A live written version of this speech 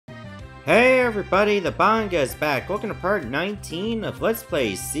Hey everybody, the Banga is back. Welcome to part 19 of Let's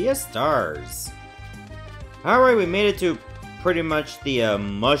Play Sea of Stars. Alright, we made it to pretty much the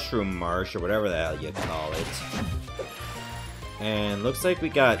Mushroom Marsh, or whatever the hell you call it. And looks like we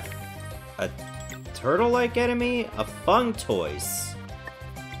got a turtle-like enemy? A Fungtoise.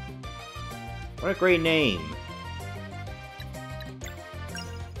 What a great name.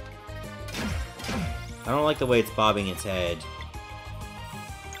 I don't like the way it's bobbing its head.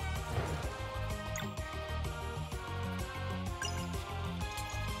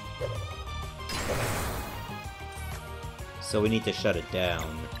 So we need to shut it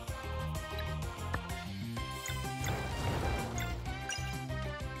down.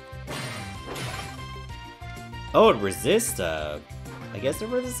 Oh, it resists, I guess it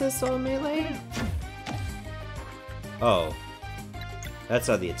resists all melee? Oh. That's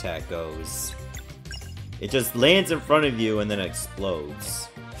how the attack goes. It just lands in front of you and then explodes.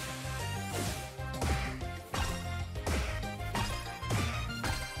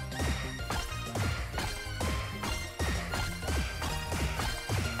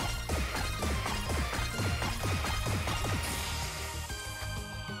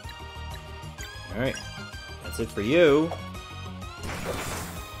 Alright, that's it for you.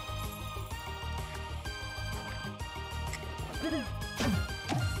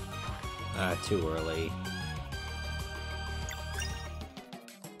 Ah, too early.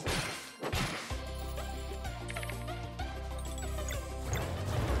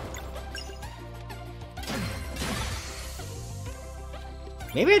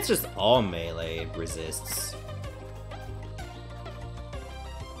 Maybe it's just all melee it resists.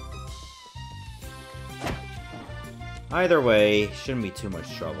 Either way, shouldn't be too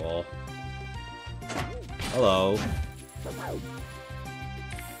much trouble. Hello.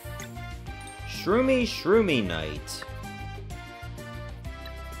 Shroomy Knight.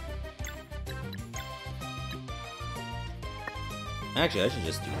 Actually, I should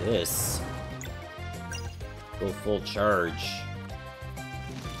just do this. Go full charge.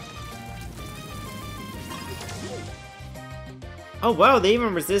 Oh wow, they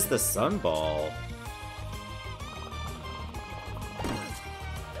even resist the Sunball.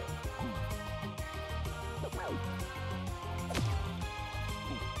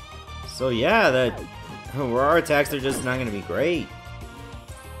 So yeah, our attacks are just not gonna be great.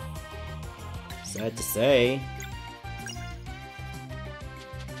 Sad to say.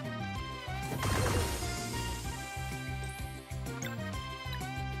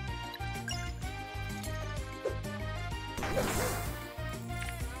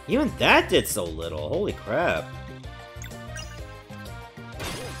 Even that did so little, holy crap.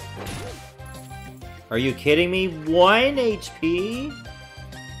 Are you kidding me? 1 HP?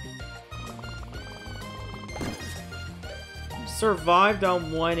 Survived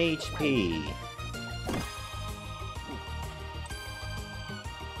on 1 HP.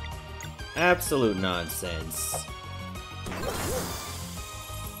 Absolute nonsense.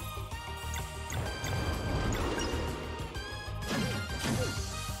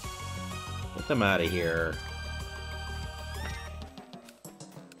 Get them out of here.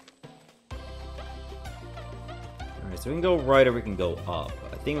 Alright, so we can go right or we can go up.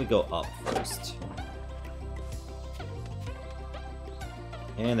 I think we go up first.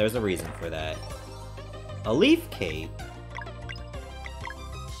 And there's a reason for that. A leaf cape?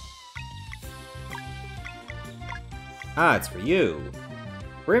 Ah, it's for you.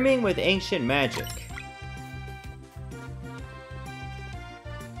 Brimming with ancient magic.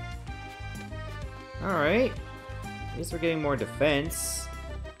 Alright. At least we're getting more defense.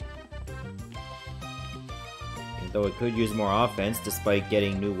 Even though it could use more offense despite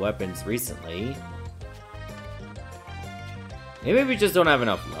getting new weapons recently. Maybe we just don't have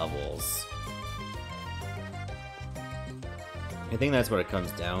enough levels. I think that's what it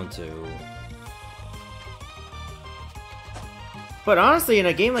comes down to. But honestly, in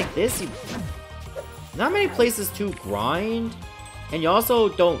a game like this, not many places to grind, and you also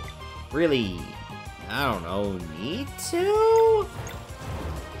don't really, I don't know, need to?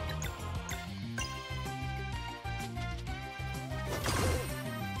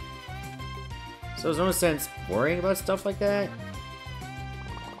 So there's no sense worrying about stuff like that?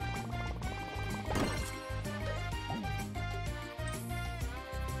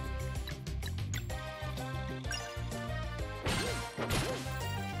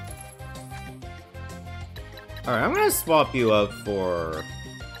 Alright, I'm gonna swap you up for...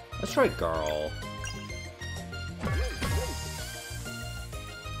 Let's try Garl.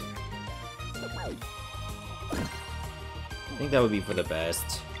 I think that would be for the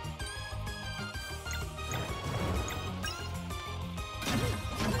best.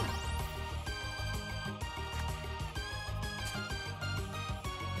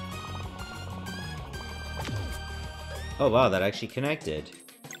 Oh wow, that actually connected.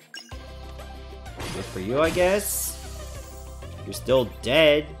 Good for you, I guess. You're still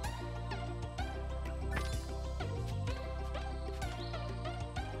dead.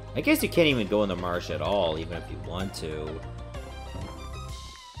 I guess you can't even go in the marsh at all, even if you want to.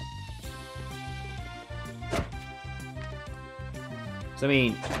 So, I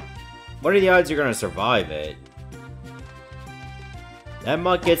mean, what are the odds you're gonna survive it? That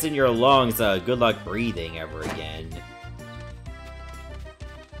muck gets in your lungs, good luck breathing ever again.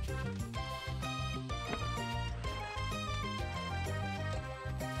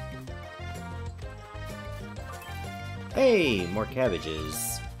 Hey, more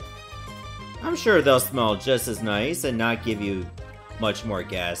cabbages. I'm sure they'll smell just as nice and not give you much more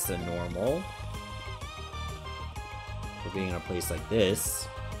gas than normal. For being in a place like this.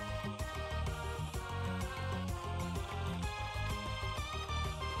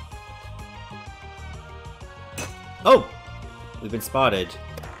 Oh! We've been spotted.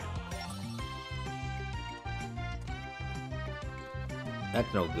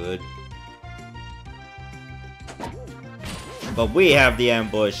 That's no good. But we have the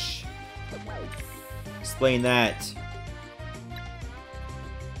ambush. Explain that.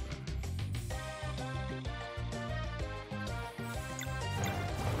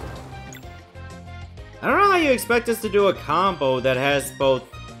 I don't know how you expect us to do a combo that has both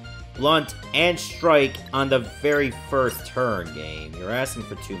blunt and strike on the very first turn, game. You're asking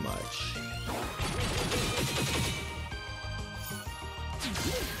for too much.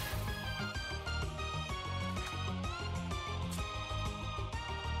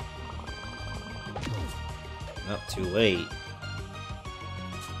 Not too late.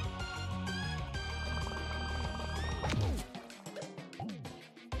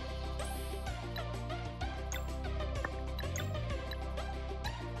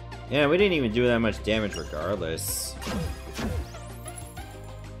 Yeah, we didn't even do that much damage regardless.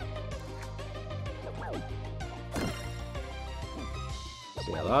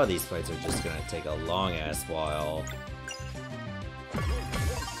 See, a lot of these fights are just gonna take a long-ass while.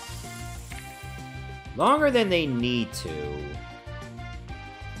 Longer than they need to.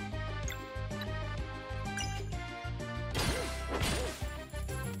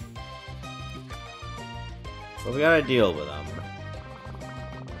 But we gotta deal with them.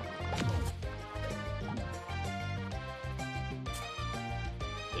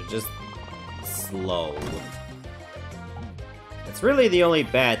 Just slow. It's really the only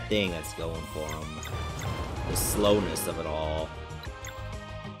bad thing that's going for him. The slowness of it all.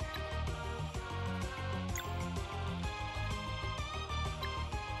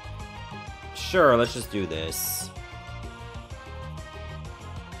 Sure, let's just do this.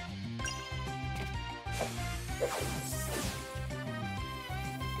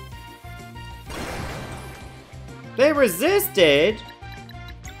 They resisted!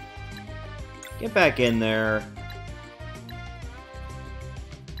 Get back in there.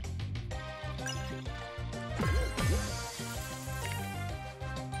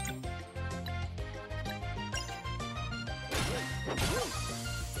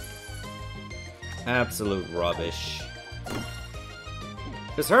 Absolute rubbish.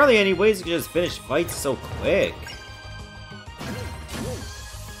 There's hardly any ways you can just finish fights so quick.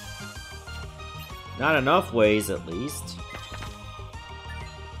 Not enough ways, at least.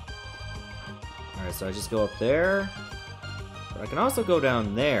 Alright, so I just go up there. But I can also go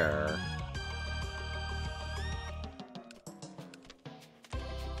down there.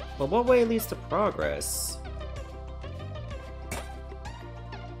 But what way leads to progress?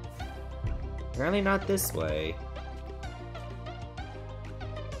 Apparently not this way.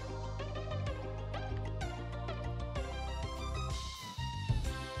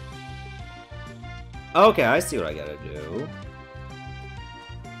 Okay, I see what I gotta do.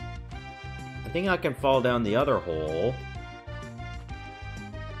 I think I can fall down the other hole.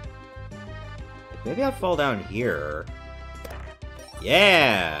 Maybe I'll fall down here.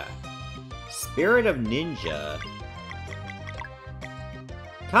 Yeah! Spirit of Ninja.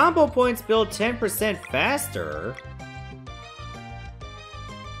 Combo points build 10% faster.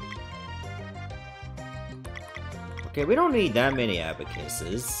 Okay, we don't need that many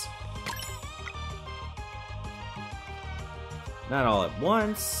abacuses. Not all at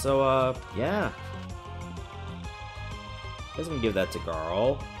once, so, yeah. Guess I'm gonna give that to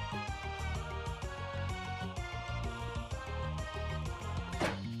Garl.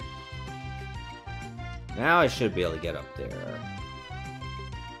 Now I should be able to get up there.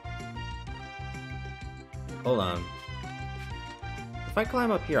 Hold on. If I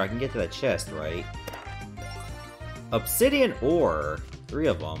climb up here, I can get to that chest, right? Obsidian ore. 3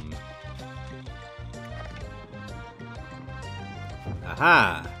 of them.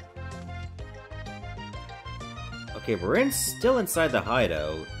 Aha! Okay, we're still inside the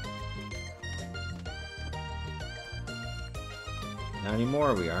hideout. Not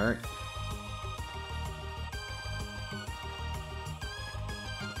anymore, we aren't.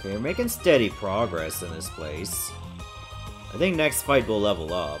 Okay, we're making steady progress in this place. I think next fight we'll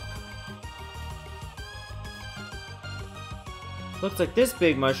level up. Looks like this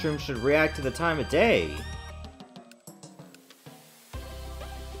big mushroom should react to the time of day.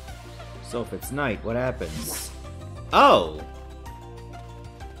 So if it's night, what happens? Oh!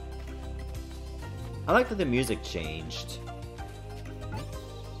 I like that the music changed.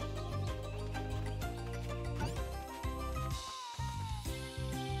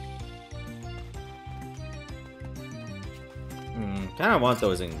 Kinda want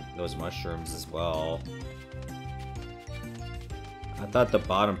those mushrooms as well. I thought the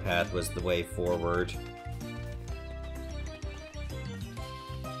bottom path was the way forward.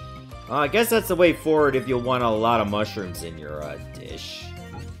 I guess that's the way forward if you want a lot of mushrooms in your dish.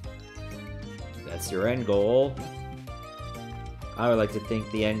 That's your end goal. I would like to think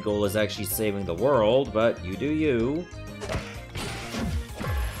the end goal is actually saving the world, but you do you.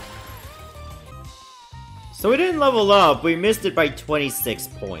 So we didn't level up, we missed it by 26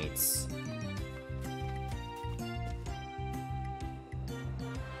 points.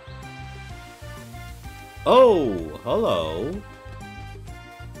 Oh, hello.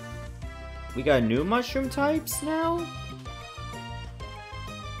 We got new mushroom types now?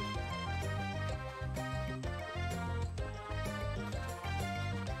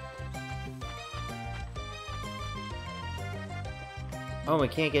 Oh, we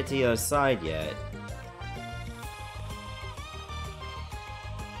can't get to the other side yet.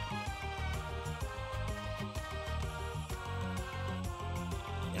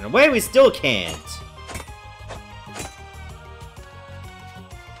 In a way, we still can't.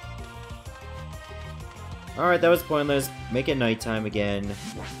 Alright, that was pointless. Make it nighttime again.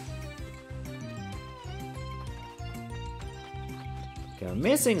 Okay, I'm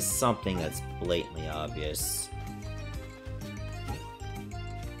missing something that's blatantly obvious.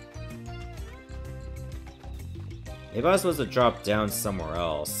 Maybe I was supposed to drop down somewhere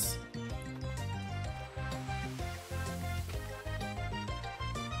else.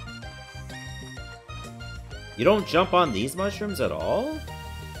 You don't jump on these mushrooms at all?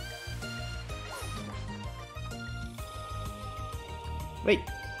 Wait,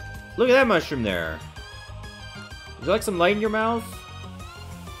 look at that mushroom there. Would you like some light in your mouth?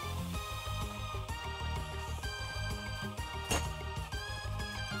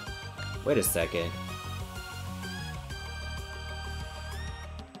 Wait a second.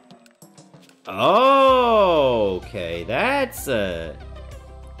 Oh, okay, that's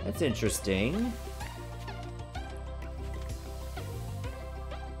interesting.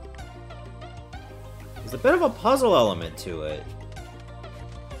 There's a bit of a puzzle element to it.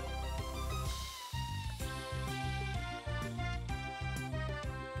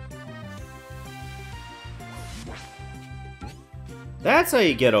 That's how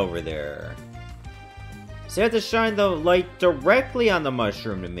you get over there. So you have to shine the light directly on the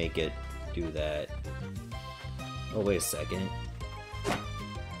mushroom to make it do that. Oh, wait a second.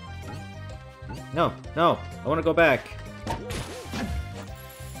 No, no, I want to go back.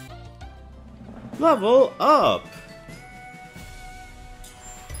 Level up!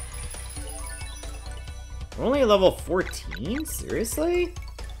 We're only at level 14? Seriously?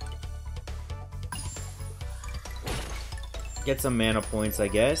 Get some mana points, I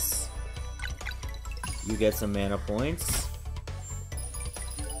guess. You get some mana points.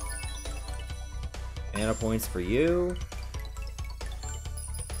 Mana points for you.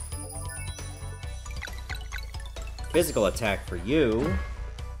 Physical attack for you.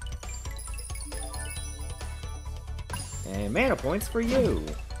 And mana points for you.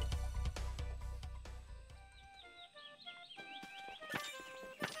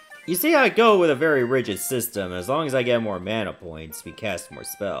 You see how I go with a very rigid system. As long as I get more mana points, we cast more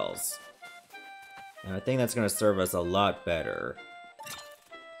spells. And I think that's going to serve us a lot better.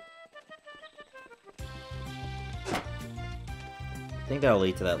 I think that'll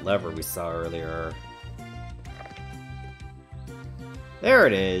lead to that lever we saw earlier. There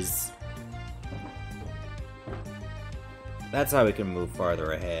it is! That's how we can move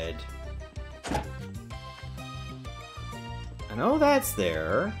farther ahead. I know that's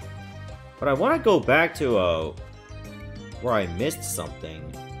there, but I want to go back to where I missed something.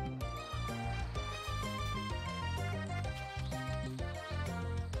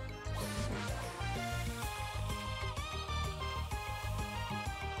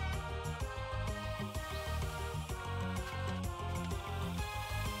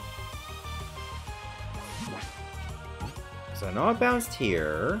 So I know I bounced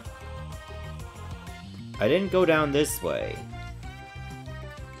here. I didn't go down this way.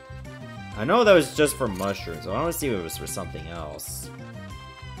 I know that was just for mushrooms, so I want to see if it was for something else.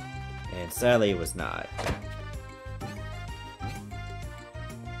 And sadly, it was not.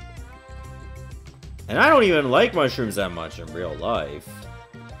 And I don't even like mushrooms that much in real life.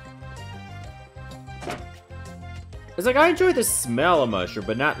 It's like, I enjoy the smell of mushroom,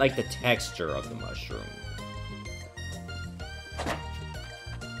 but not like the texture of the mushroom.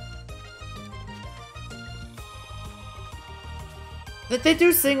 They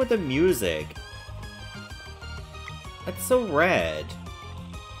do sing with the music. That's so rad.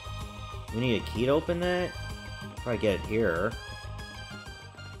 We need a key to open that? Probably get it here.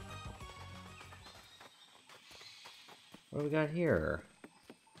 What do we got here?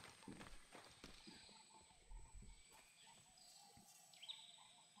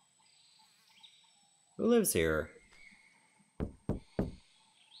 Who lives here?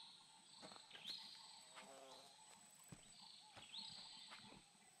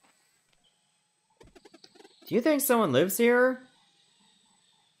 Do you think someone lives here?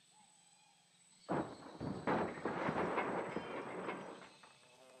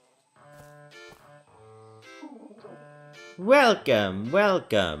 Welcome,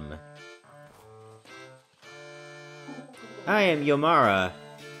 welcome. I am Yomara,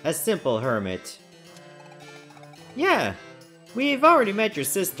 a simple hermit. Yeah, we've already met your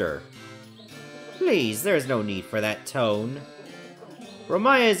sister. Please, there's no need for that tone.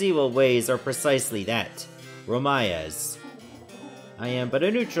 Romaya's evil ways are precisely that. Romaya's. I am but a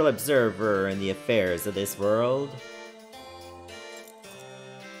neutral observer in the affairs of this world.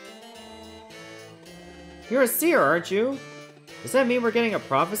 You're a seer, aren't you? Does that mean we're getting a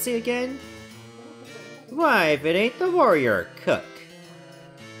prophecy again? Why, if it ain't the warrior cook.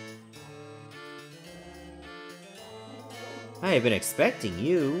 I have been expecting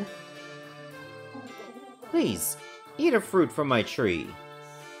you. Please, eat a fruit from my tree.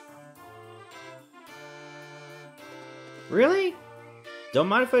 Really? Don't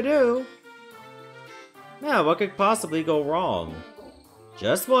mind if I do. Now, what could possibly go wrong?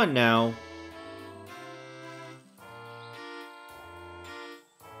 Just one now.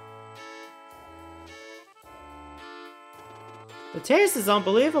 The taste is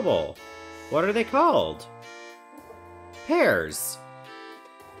unbelievable. What are they called? Pears.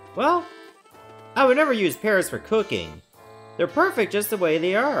 Well, I would never use pears for cooking. They're perfect just the way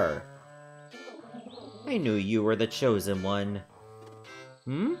they are. I knew you were the chosen one.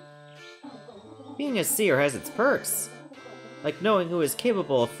 Hmm? Being a seer has its perks. Like knowing who is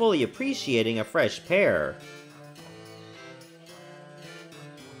capable of fully appreciating a fresh pear.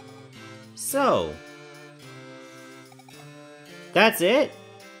 So... that's it?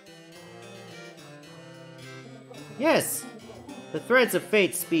 Yes. The threads of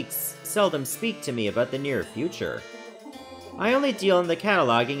fate seldom speak to me about the near future. I only deal in the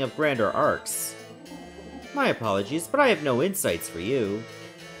cataloging of grander arcs. My apologies, but I have no insights for you.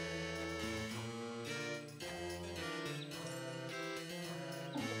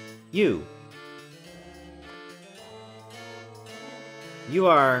 You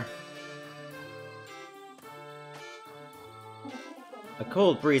are... A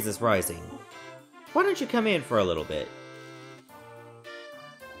cold breeze is rising. Why don't you come in for a little bit?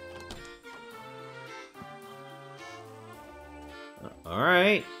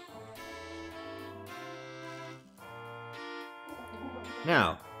 Alright.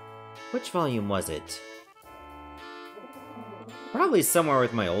 Now, which volume was it? Probably somewhere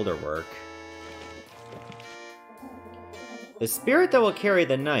with my older work. The Spirit That Will Carry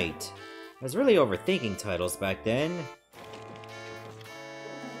the Night. I was really overthinking titles back then.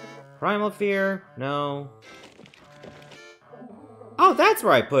 Primal Fear? No. Oh, that's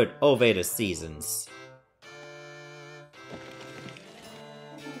where I put Oveda Seasons.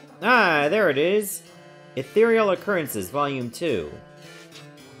 Ah, there it is. Ethereal Occurrences, Volume 2.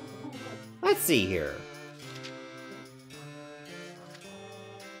 Let's see here.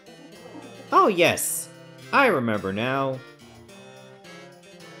 Oh yes, I remember now.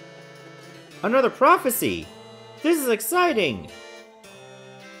 Another prophecy! This is exciting!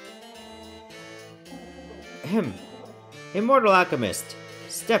 Ahem. Immortal Alchemist,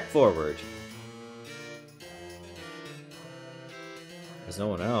 step forward. There's no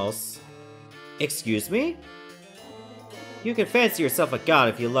one else. Excuse me? You can fancy yourself a god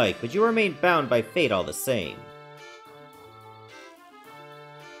if you like, but you remain bound by fate all the same.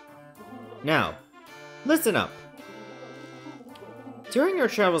 Now, listen up. During your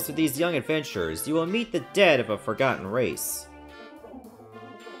travels with these young adventurers, you will meet the dead of a forgotten race.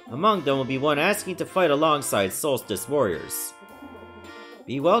 Among them will be one asking to fight alongside Solstice warriors.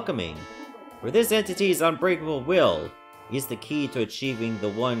 Be welcoming. For this entity's unbreakable will is the key to achieving the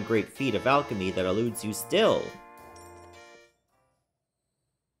one great feat of alchemy that eludes you still.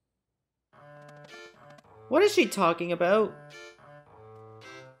 What is she talking about?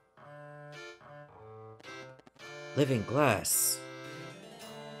 Living glass.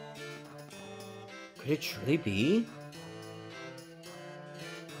 Could it truly be?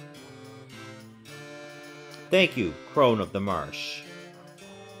 Thank you, Crone of the Marsh.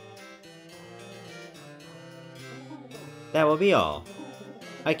 That will be all.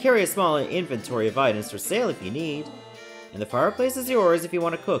 I carry a small inventory of items for sale if you need, and the fireplace is yours if you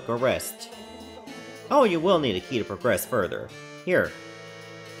want to cook or rest. Oh, you will need a key to progress further. Here.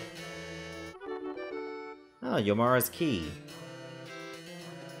 Oh, Yomara's key.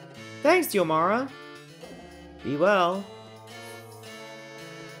 Thanks, Yomara! Be well.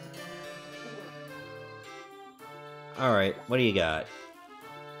 Alright, what do you got?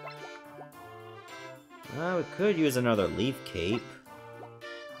 We could use another leaf cape.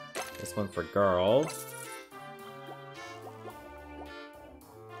 This one for Garl.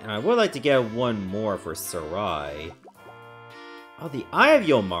 And I would like to get one more for Sarai. Oh, the Eye of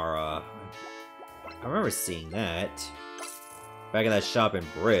Yomara! I remember seeing that. Back in that shop in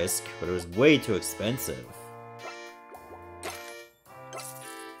Brisk, but it was way too expensive.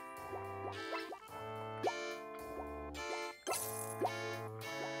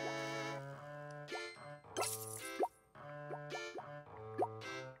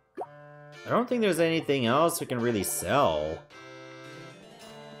 I don't think there's anything else we can really sell.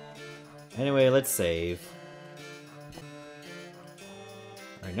 Anyway, let's save.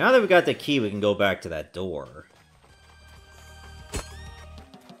 Alright, now that we got the key, we can go back to that door.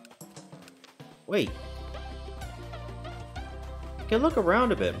 Wait. We can look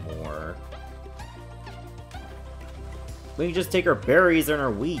around a bit more. We can just take our berries and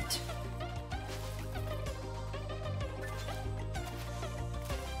our wheat.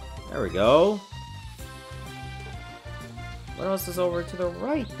 There we go. What else is over to the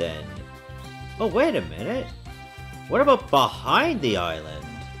right, then? Oh, wait a minute. What about behind the island?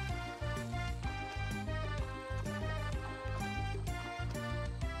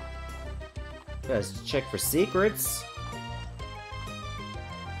 Let's check for secrets.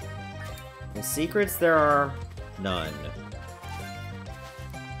 The secrets, there are none.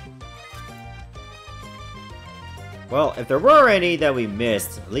 Well, if there were any that we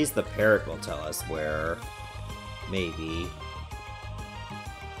missed, at least the parrot will tell us where. Maybe.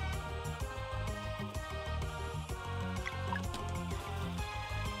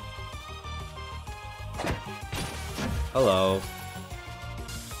 Hello.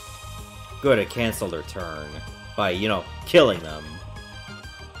 Good, it canceled her turn. By, you know, killing them.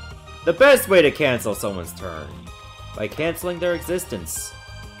 The best way to cancel someone's turn. By canceling their existence.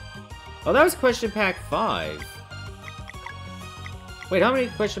 Oh, that was question pack 5. Wait, how many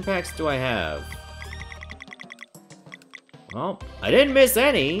question packs do I have? Well, I didn't miss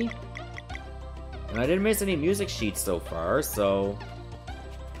any. And I didn't miss any music sheets so far, so...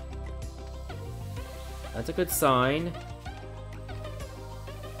 that's a good sign.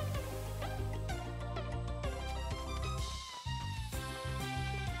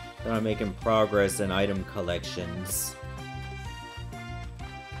 Then I'm making progress in item collections.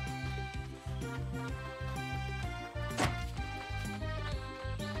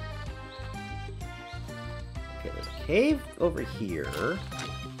 Okay, there's a cave over here.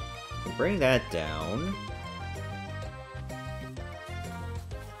 We'll bring that down.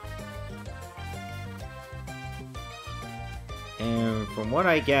 And from what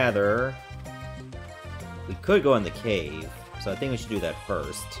I gather, we could go in the cave, so I think we should do that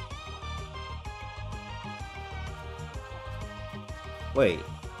first. Wait.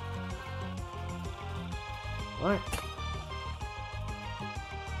 What?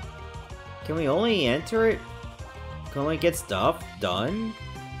 Can we only enter it? Can we only get stuff done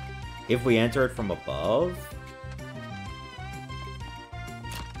if we enter it from above?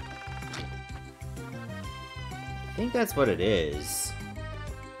 I think that's what it is.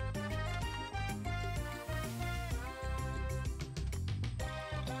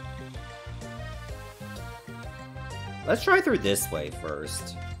 Let's try through this way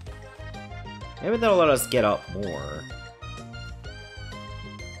first. Maybe that'll let us get up more.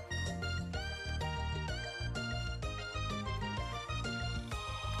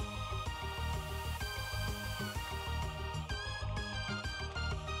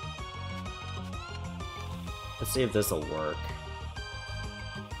 Let's see if this'll work.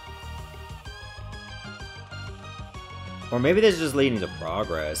 Or maybe this is just leading to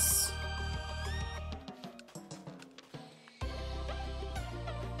progress.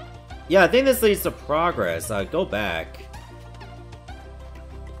 Yeah, I think this leads to progress. Go back.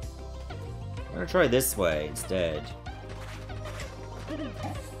 I'm gonna try this way instead.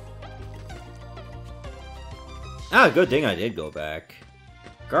 Ah, good thing I did go back.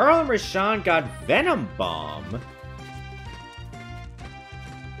 Garl and Rashawn got Venom Bomb.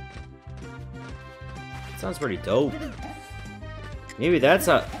 Sounds pretty dope. Maybe that's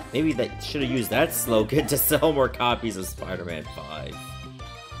a... Maybe they should have used that slogan to sell more copies of Spider-Man 5.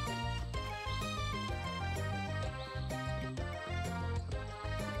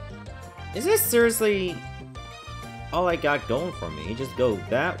 Is this seriously all I got going for me? Just go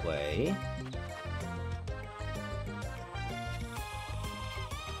that way.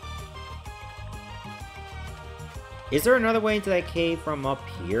 Is there another way into that cave from up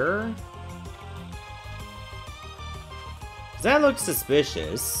here? That looks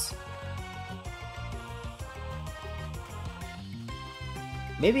suspicious.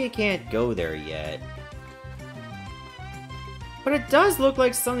 Maybe it can't go there yet. But it does look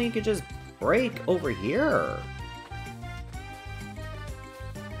like something you could just break over here.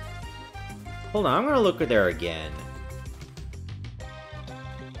 Hold on, I'm gonna look there again.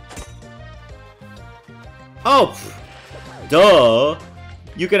 Oh! Duh!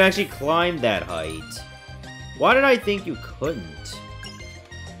 You can actually climb that height. Why did I think you couldn't?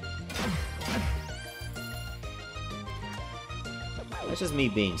 That's just me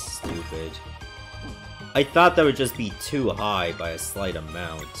being stupid. I thought that would just be too high by a slight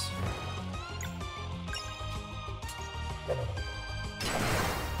amount.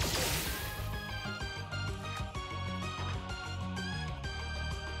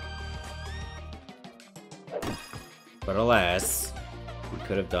 But alas, we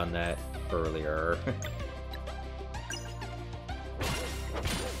could have done that earlier.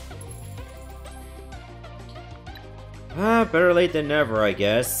 Better late than never, I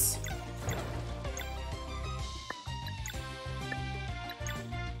guess.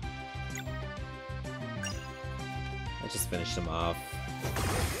 I just finished him off.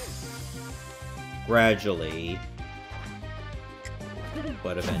 Gradually.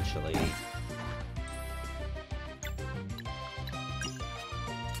 But eventually.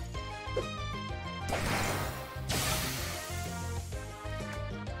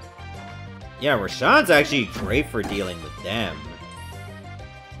 Yeah, Rashawn's actually great for dealing with them.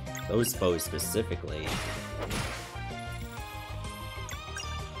 Those foes specifically.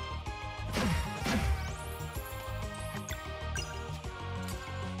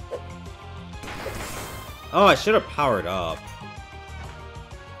 Oh, I should have powered up.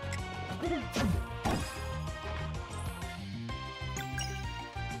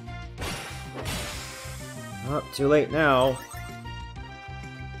 Oh, too late now.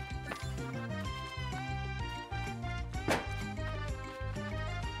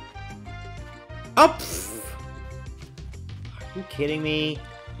 Up! Are you kidding me?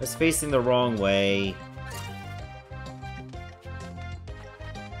 I was facing the wrong way.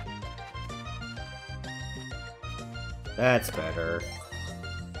 That's better.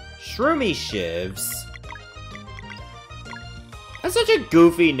 Shroomy Shivs. That's such a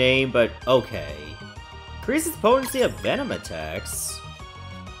goofy name, but okay. Increases potency of venom attacks.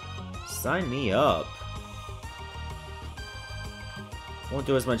 Sign me up. Won't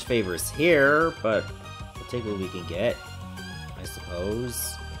do as much favors here, but we'll take what we can get, I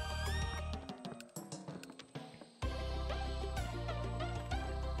suppose.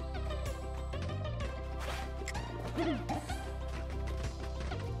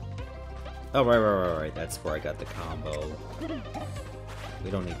 Oh, right. That's where I got the combo. We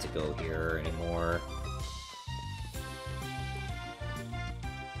don't need to go here anymore.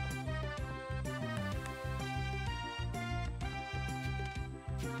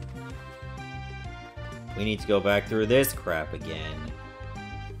 We need to go back through this crap again.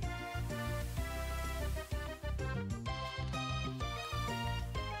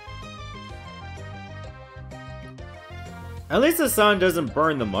 At least the sun doesn't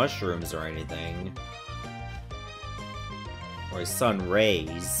burn the mushrooms or anything. Or sun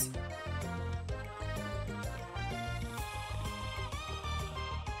rays.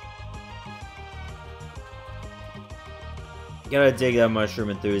 Gotta dig that mushroom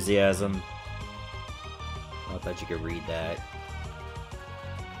enthusiasm. I thought you could read that.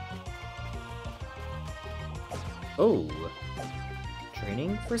 Oh.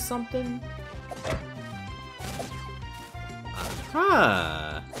 Training for something?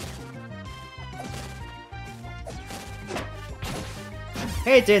 Aha!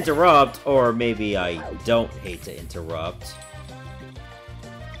 Hate to interrupt, or maybe I don't hate to interrupt.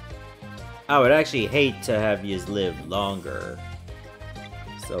 I would actually hate to have yous live longer.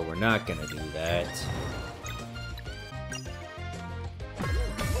 So we're not gonna do that.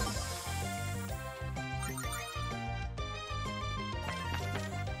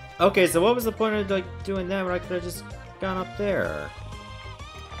 Okay, so what was the point of like doing that when I could have just gone up there?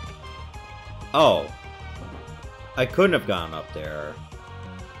 Oh. I couldn't have gone up there.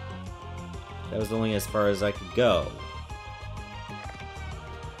 That was only as far as I could go.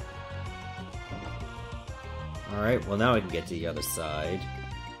 Alright, well now I can get to the other side.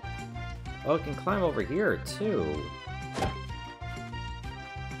 Oh, I can climb over here, too.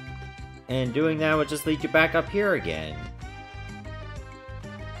 And doing that would just lead you back up here again.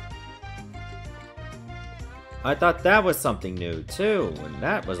 I thought that was something new, too, and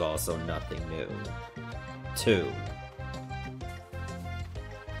that was also nothing new, too.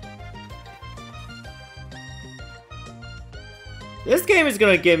 This game is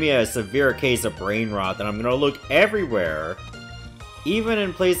gonna give me a severe case of brain rot that I'm gonna look everywhere, even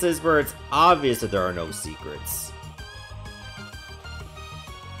in places where it's obvious that there are no secrets.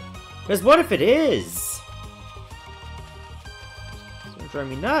 Because what if it is? It's gonna drive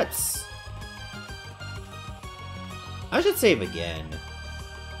me nuts. I should save again.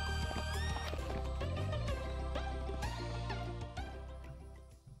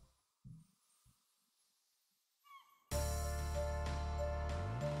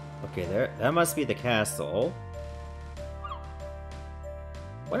 Okay, that must be the castle.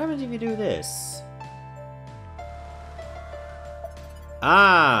 What happens if you do this?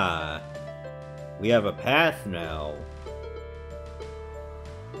 Ah! We have a path now.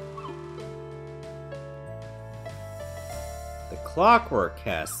 The Clockwork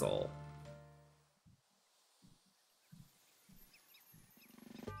Castle.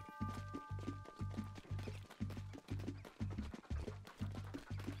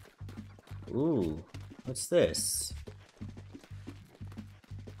 Ooh, what's this?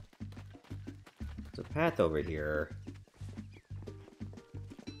 There's a path over here.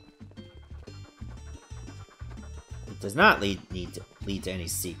 It does not lead to any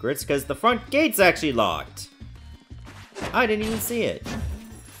secrets, because the front gate's actually locked. I didn't even see it.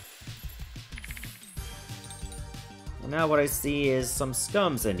 And now what I see is some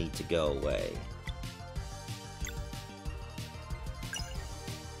scums that need to go away.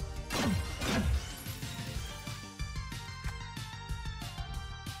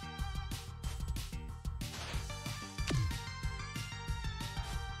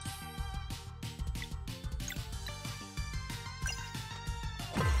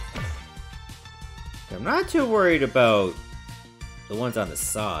 I'm not too worried about the ones on the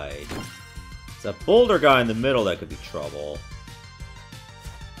side. It's a boulder guy in the middle that could be trouble.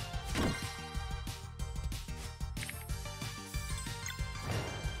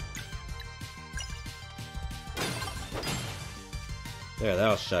 There,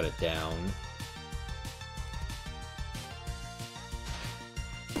 that'll shut it down.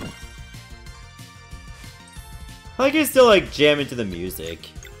 I can still like jam into the music.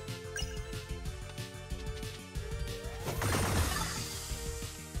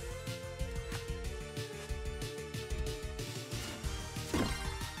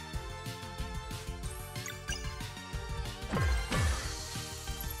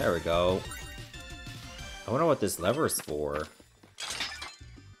 There we go. I wonder what this lever is for.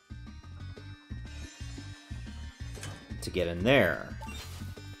 To get in there.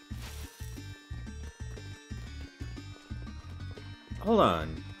 Hold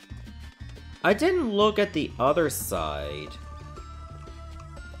on. I didn't look at the other side.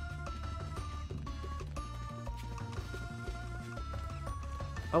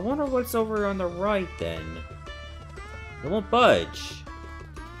 I wonder what's over on the right then. It won't budge.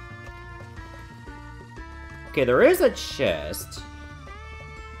 Okay, there is a chest.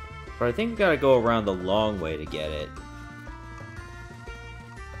 But I think we gotta go around the long way to get it.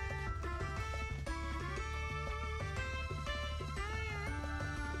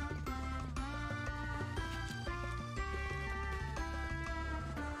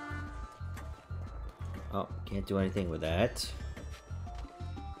 Oh, can't do anything with that.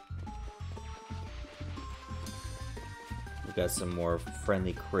 We got some more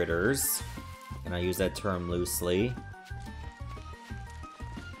friendly critters. And I use that term loosely.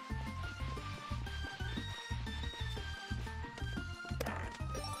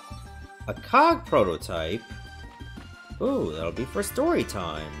 A cog prototype? Ooh, that'll be for story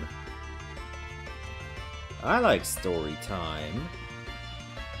time. I like story time.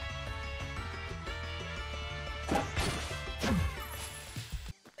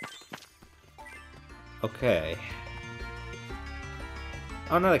 Okay.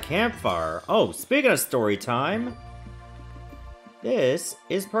 Oh, another campfire. Oh, speaking of story time. This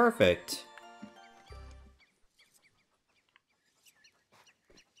is perfect.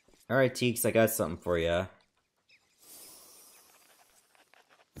 Alright, Teeks, I got something for ya.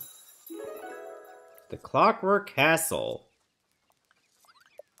 The Clockwork Castle.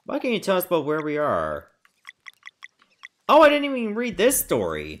 What can you tell us about where we are? Oh, I didn't even read this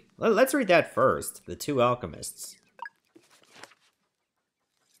story. Let's read that first. The Two Alchemists.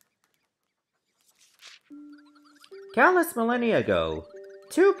 Countless millennia ago,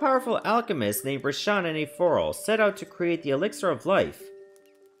 two powerful alchemists named Rashan and Eforel set out to create the elixir of life,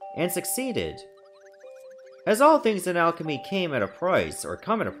 and succeeded. As all things in alchemy came at a price, or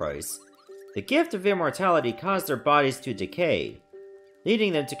come at a price, the gift of immortality caused their bodies to decay,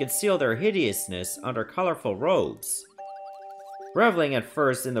 leading them to conceal their hideousness under colorful robes. Reveling at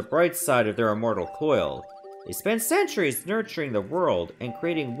first in the bright side of their immortal coil, they spent centuries nurturing the world and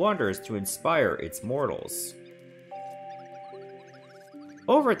creating wonders to inspire its mortals.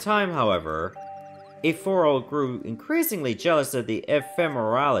 Over time, however, Eforel grew increasingly jealous of the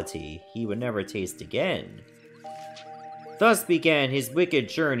ephemerality he would never taste again. Thus began his wicked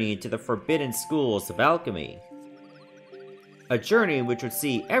journey into the forbidden schools of alchemy. A journey which would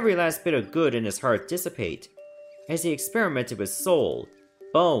see every last bit of good in his heart dissipate, as he experimented with soul,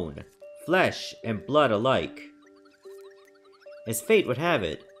 bone, flesh, and blood alike. As fate would have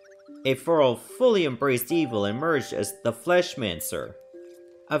it, Eforel fully embraced evil and emerged as the Fleshmancer,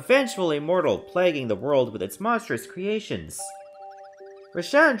 a vengeful immortal plaguing the world with its monstrous creations.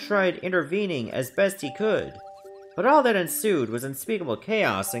 Rashan tried intervening as best he could, but all that ensued was unspeakable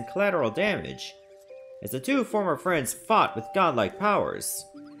chaos and collateral damage, as the two former friends fought with godlike powers.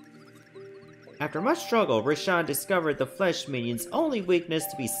 After much struggle, Rashan discovered the Flesh Minion's only weakness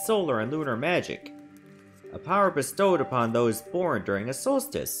to be solar and lunar magic, a power bestowed upon those born during a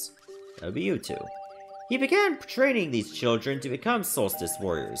solstice. That would be you two. He began training these children to become solstice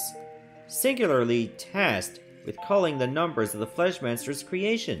warriors, singularly tasked with calling the numbers of the Fleshmancer's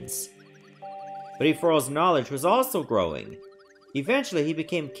creations. But Eforel's knowledge was also growing. Eventually, he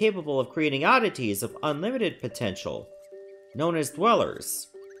became capable of creating oddities of unlimited potential, known as Dwellers.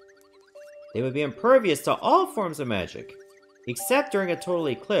 They would be impervious to all forms of magic, except during a total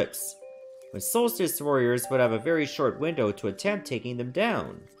eclipse, when solstice warriors would have a very short window to attempt taking them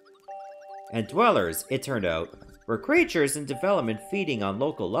down. And Dwellers, it turned out, were creatures in development feeding on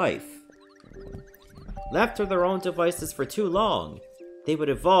local life. Left to their own devices for too long, they would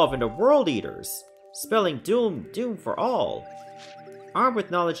evolve into World Eaters, spelling doom for all. Armed with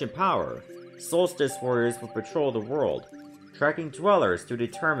knowledge and power, solstice warriors would patrol the world, tracking Dwellers to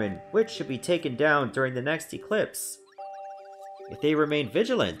determine which should be taken down during the next eclipse. If they remained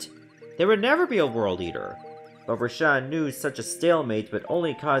vigilant, there would never be a World Eater. But Rashan knew such a stalemate would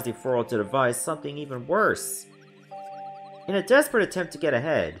only cause Eforel to devise something even worse. In a desperate attempt to get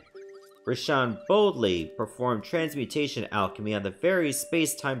ahead, Rashan boldly performed transmutation alchemy on the very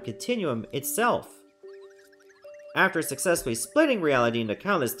space-time continuum itself. After successfully splitting reality into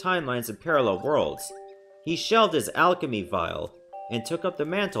countless timelines and parallel worlds, he shelved his alchemy vial and took up the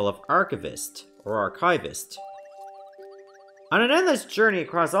mantle of Archivist, or Archivist. On an endless journey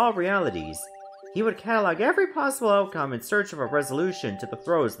across all realities, he would catalog every possible outcome in search of a resolution to the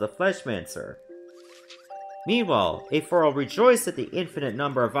throes of the Fleshmancer. Meanwhile, Eforel rejoiced at the infinite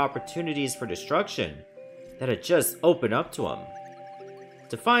number of opportunities for destruction that had just opened up to him.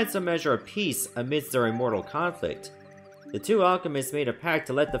 To find some measure of peace amidst their immortal conflict, the two alchemists made a pact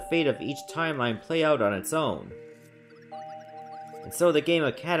to let the fate of each timeline play out on its own. And so the game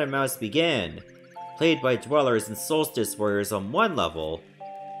of cat and mouse began, played by Dwellers and Solstice Warriors on one level,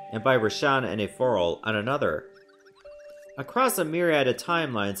 and by Rashan and Eforel on another. Across a myriad of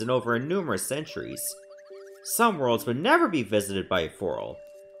timelines and over numerous centuries, some worlds would never be visited by Eforel,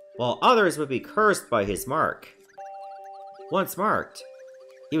 while others would be cursed by his mark. Once marked,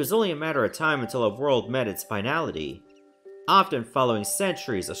 it was only a matter of time until a world met its finality, often following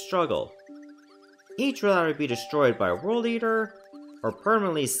centuries of struggle. Each would either be destroyed by a World Eater, or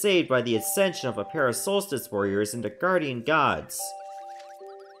permanently saved by the ascension of a pair of Solstice Warriors into guardian gods.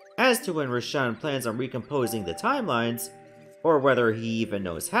 As to when Rashan plans on recomposing the timelines, or whether he even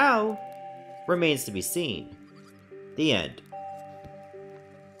knows how, remains to be seen. The end.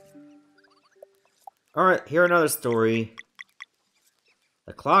 Alright, here another story.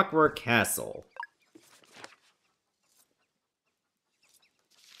 The Clockwork Castle.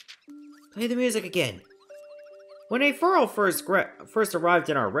 Play the music again. When Eforel first arrived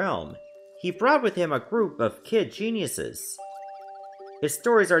in our realm, he brought with him a group of kid geniuses. If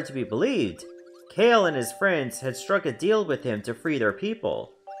stories are to be believed, Kale and his friends had struck a deal with him to free their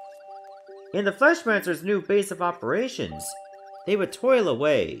people. In the Fleshmancer's new base of operations, they would toil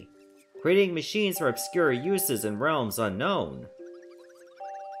away, creating machines for obscure uses in realms unknown.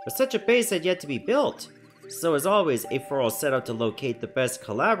 But such a base had yet to be built, so as always, Aforol set out to locate the best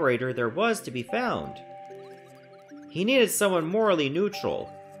collaborator there was to be found. He needed someone morally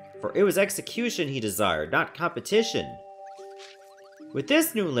neutral, for it was execution he desired, not competition. With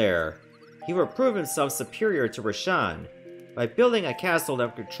this new lair, he would prove himself superior to Roshan by building a castle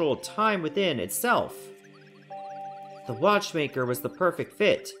that would control time within itself. The watchmaker was the perfect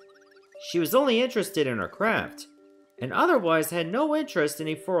fit. She was only interested in her craft, and otherwise had no interest in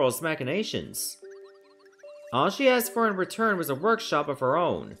Aforol's machinations. All she asked for in return was a workshop of her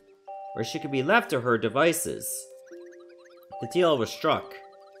own, where she could be left to her devices. The deal was struck,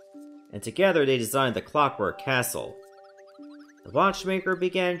 and together they designed the Clockwork Castle. The watchmaker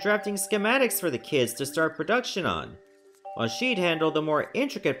began drafting schematics for the kids to start production on, while she'd handle the more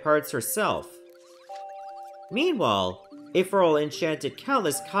intricate parts herself. Meanwhile, Aforol enchanted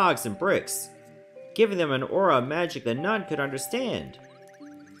countless cogs and bricks, giving them an aura of magic that none could understand.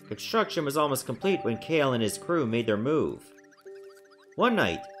 Construction was almost complete when Kale and his crew made their move. One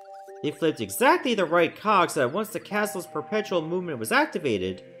night, they flipped exactly the right cogs so that once the castle's perpetual movement was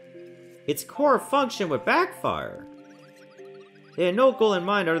activated, its core function would backfire. They had no goal in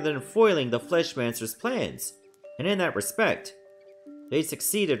mind other than foiling the Fleshmancer's plans, and in that respect, they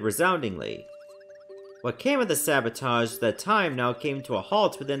succeeded resoundingly. What came of the sabotage that time now came to a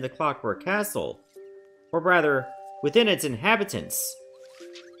halt within the Clockwork Castle, or rather, within its inhabitants.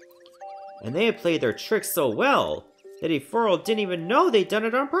 And they had played their tricks so well that Aforol didn't even know they'd done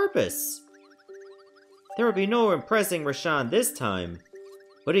it on purpose. There would be no impressing Roshan this time,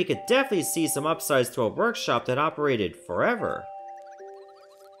 but he could definitely see some upsides to a workshop that operated forever.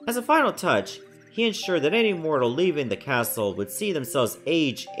 As a final touch, he ensured that any mortal leaving the castle would see themselves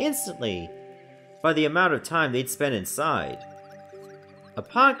age instantly by the amount of time they'd spent inside.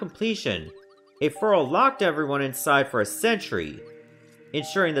 Upon completion, Aforol locked everyone inside for a century,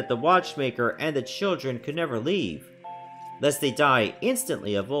 ensuring that the watchmaker and the children could never leave, lest they die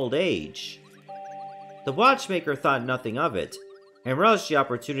instantly of old age. The watchmaker thought nothing of it, and relished the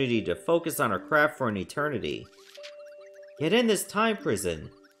opportunity to focus on her craft for an eternity. Yet in this time prison,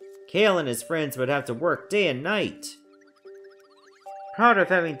 Kale and his friends would have to work day and night. Proud of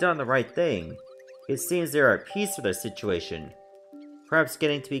having done the right thing, it seems they are at peace with their situation. Perhaps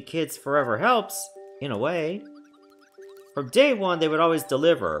getting to be kids forever helps, in a way. From day one, they would always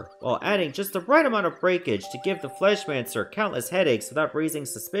deliver, while adding just the right amount of breakage to give the Fleshmancer countless headaches without raising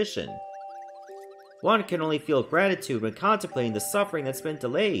suspicion. One can only feel gratitude when contemplating the suffering that's been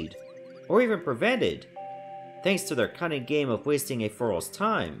delayed, or even prevented, thanks to their cunning game of wasting Aforol's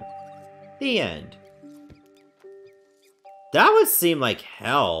time. The end. That would seem like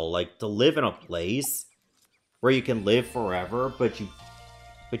hell, like to live in a place where you can live forever, but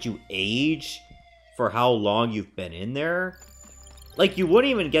you age for how long you've been in there. Like, you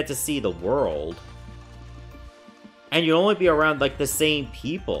wouldn't even get to see the world. And you'd only be around, like, the same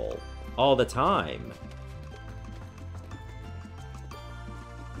people all the time.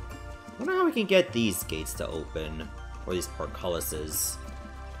 I wonder how we can get these gates to open, or these portcullises.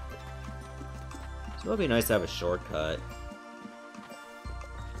 So it'll be nice to have a shortcut.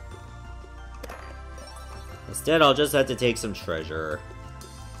 Instead, I'll just have to take some treasure.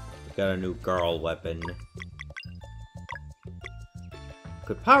 We got a new Garl weapon.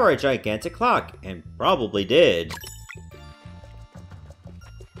 Could power a gigantic clock, and probably did.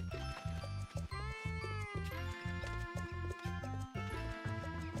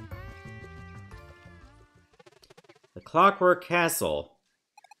 The Clockwork Castle.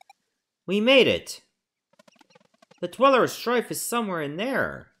 We made it! The Dweller of Strife is somewhere in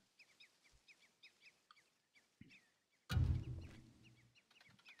there.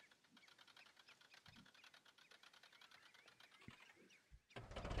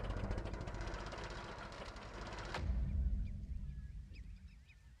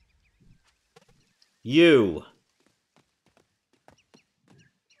 You!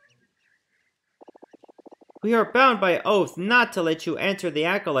 We are bound by oath not to let you enter the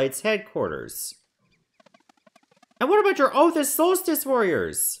Acolyte's headquarters. And what about your oath as Solstice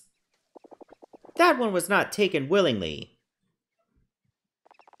Warriors? That one was not taken willingly.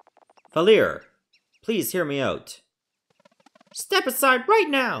 Valir, please hear me out. Step aside right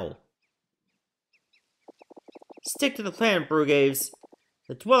now! Stick to the plan, Brugaves.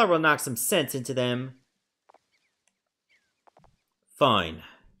 The Dweller will knock some sense into them. Fine.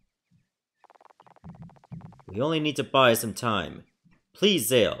 We only need to buy some time. Please,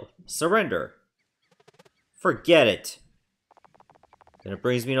 Zale, surrender. Forget it. Then it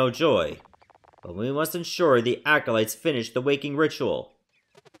brings me no joy. But we must ensure the acolytes finish the waking ritual.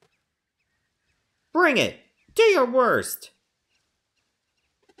 Bring it! Do your worst!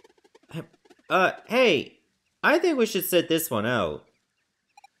 Hey! I think we should sit this one out.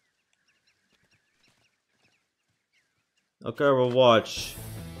 Okay, we'll watch.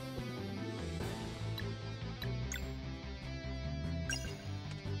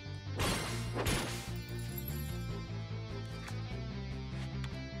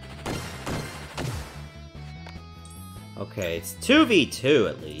 Okay, it's 2v2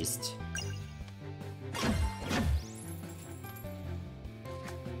 at least.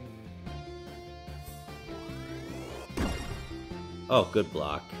 Oh, good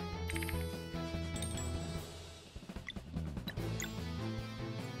block.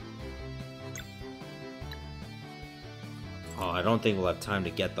 Oh, I don't think we'll have time to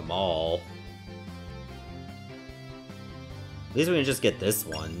get them all. At least we can just get this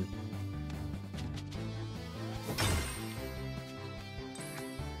one.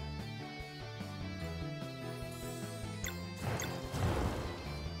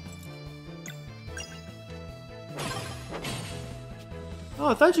 Oh,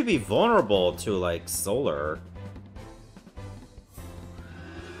 I thought you'd be vulnerable to, like, solar.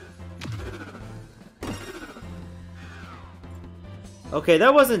 Okay,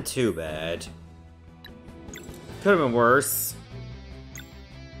 that wasn't too bad. Could have been worse.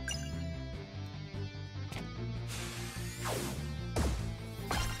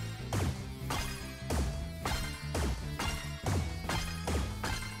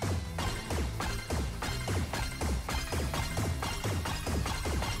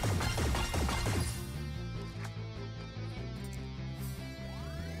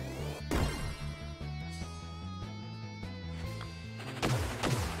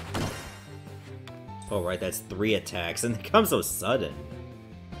 Oh, right, that's 3 attacks, and it comes so sudden.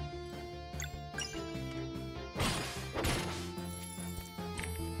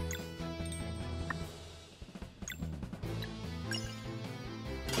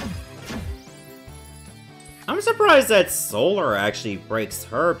 I'm surprised that solar actually breaks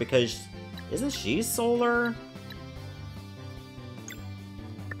her, because isn't she solar?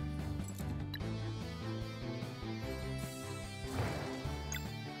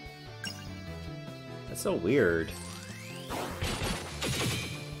 That's so weird.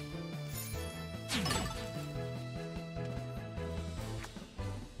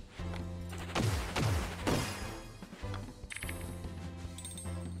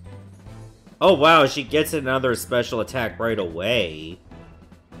 Oh wow, she gets another special attack right away.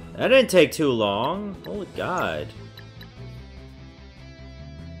 That didn't take too long. Holy god.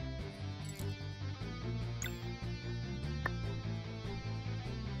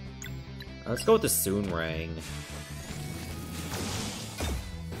 Let's go with the Soonrang.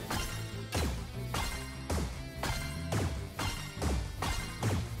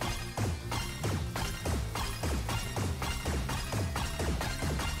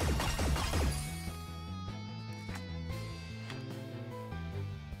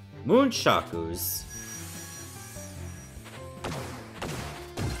 Moonshakus.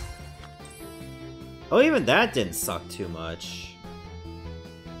 Oh, even that didn't suck too much.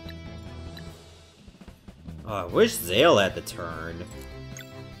 Oh, I wish Zale had the turn.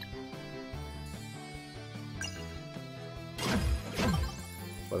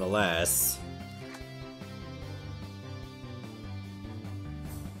 But alas.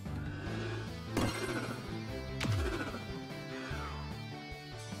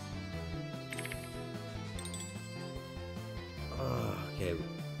 Okay.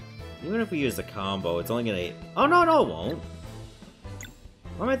 Even if we use the combo, it's only gonna... Oh, no, no, it won't.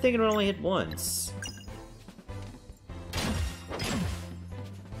 Why am I thinking it only hit once?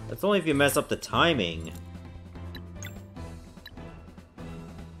 That's only if you mess up the timing.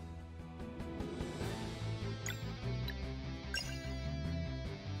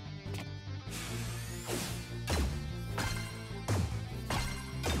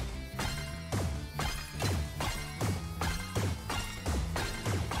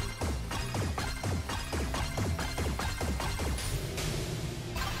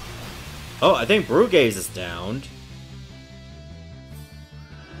 Oh, I think Brugaves is downed.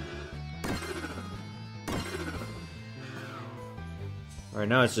 Alright,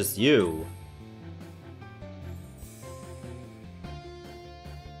 now it's just you.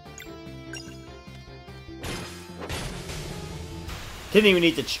 Didn't even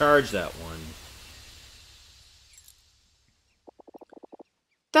need to charge that one.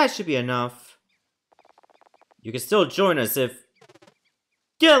 That should be enough. You can still join us if...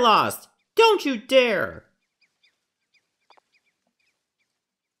 Get lost! Don't you dare!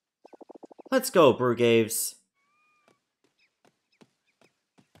 Let's go, Brugaves.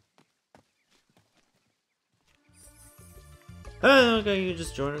 Oh, okay, you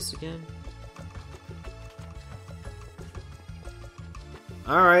just join us again?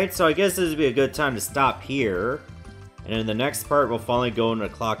 Alright, so I guess this would be a good time to stop here. And in the next part, we'll finally go into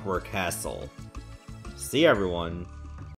Clockwork Castle. See everyone.